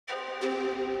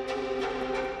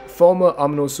Former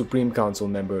Umno Supreme Council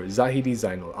member Zahidi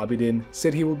Zainul Abidin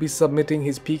said he will be submitting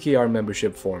his PKR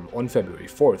membership form on February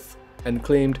 4th and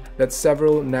claimed that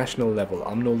several national-level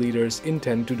Umno leaders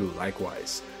intend to do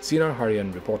likewise, Sinar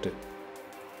Harian reported.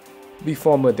 The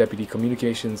former Deputy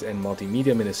Communications and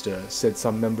Multimedia Minister said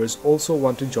some members also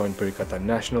want to join Perikatan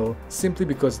Nasional simply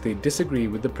because they disagree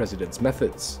with the president's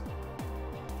methods.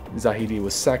 Zahidi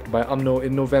was sacked by UMNO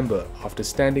in November after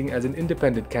standing as an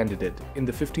independent candidate in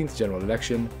the 15th general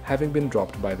election, having been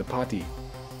dropped by the party.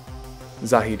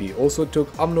 Zahidi also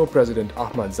took UMNO President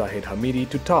Ahmad Zahid Hamidi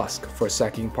to task for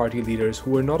sacking party leaders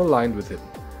who were not aligned with him,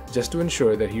 just to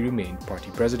ensure that he remained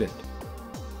party president.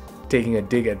 Taking a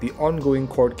dig at the ongoing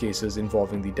court cases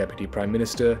involving the Deputy Prime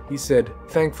Minister, he said,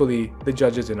 "Thankfully, the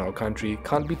judges in our country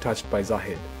can't be touched by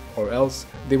Zahid, or else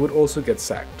they would also get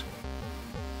sacked."